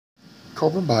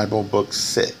Kolbrin Bible, Book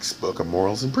 6, Book of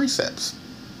Morals and Precepts,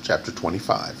 Chapter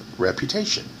 25,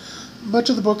 Reputation. Much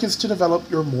of the book is to develop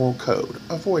your moral code.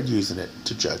 Avoid using it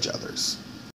to judge others.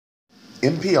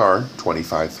 NPR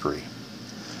 25:3.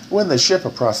 When the ship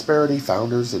of prosperity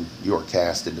founders and you are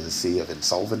cast into the sea of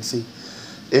insolvency,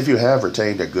 if you have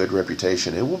retained a good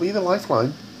reputation, it will be the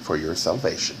lifeline for your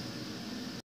salvation.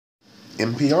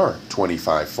 NPR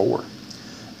 25:4.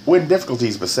 When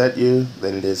difficulties beset you,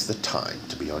 then it is the time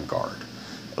to be on guard,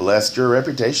 lest your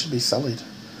reputation be sullied.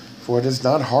 For it is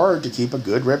not hard to keep a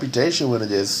good reputation when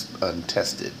it is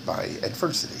untested by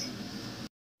adversity.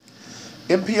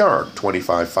 NPR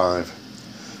 25:5.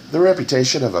 The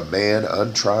reputation of a man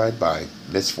untried by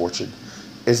misfortune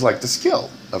is like the skill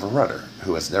of a runner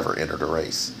who has never entered a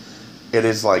race. It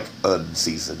is like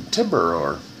unseasoned timber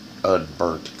or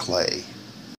unburnt clay.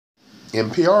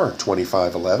 NPR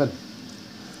 25:11.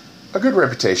 A good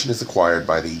reputation is acquired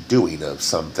by the doing of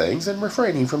some things and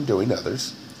refraining from doing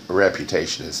others. A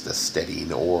reputation is the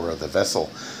steadying oar of the vessel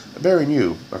bearing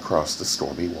you across the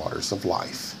stormy waters of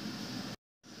life.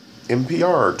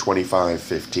 NPR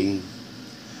 25:15.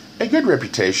 A good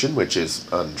reputation, which is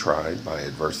untried by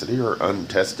adversity or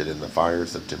untested in the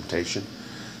fires of temptation,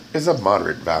 is of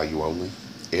moderate value only.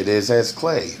 It is as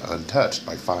clay untouched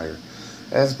by fire,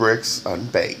 as bricks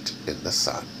unbaked in the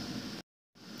sun.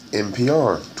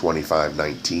 NPR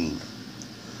 25:19.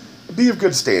 Be of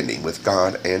good standing with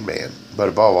God and man, but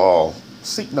above all,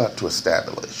 seek not to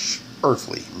establish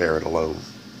earthly merit alone.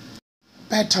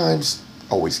 Bad times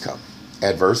always come.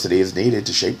 Adversity is needed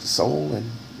to shape the soul,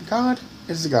 and God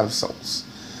is the God of souls.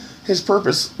 His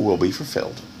purpose will be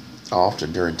fulfilled.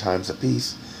 Often during times of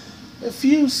peace,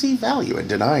 few see value in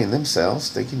denying themselves,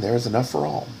 thinking there is enough for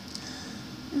all.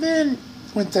 Then,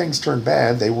 when things turn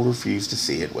bad, they will refuse to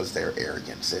see it was their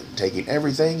arrogance in taking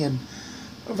everything and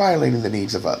violating the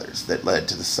needs of others that led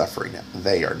to the suffering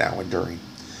they are now enduring.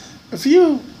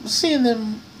 Few, seeing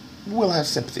them, will have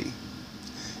sympathy.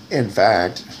 In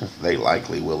fact, they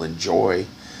likely will enjoy,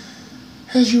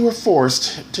 as you are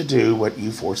forced to do what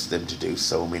you forced them to do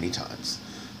so many times.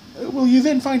 Will you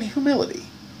then find humility?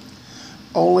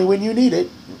 Only when you need it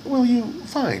will you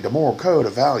find a moral code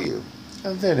of value.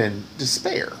 And then in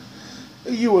despair,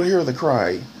 you will hear the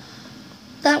cry,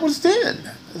 "That was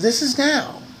then, this is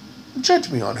now.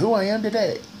 Judge me on who I am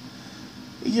today."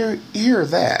 You hear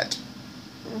that.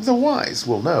 The wise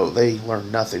will know they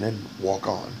learn nothing and walk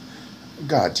on.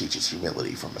 God teaches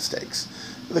humility from mistakes.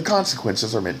 The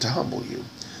consequences are meant to humble you.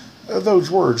 Those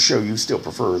words show you still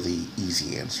prefer the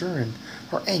easy answer and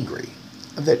are angry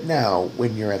that now,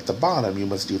 when you're at the bottom, you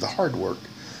must do the hard work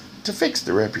to fix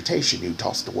the reputation you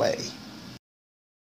tossed away.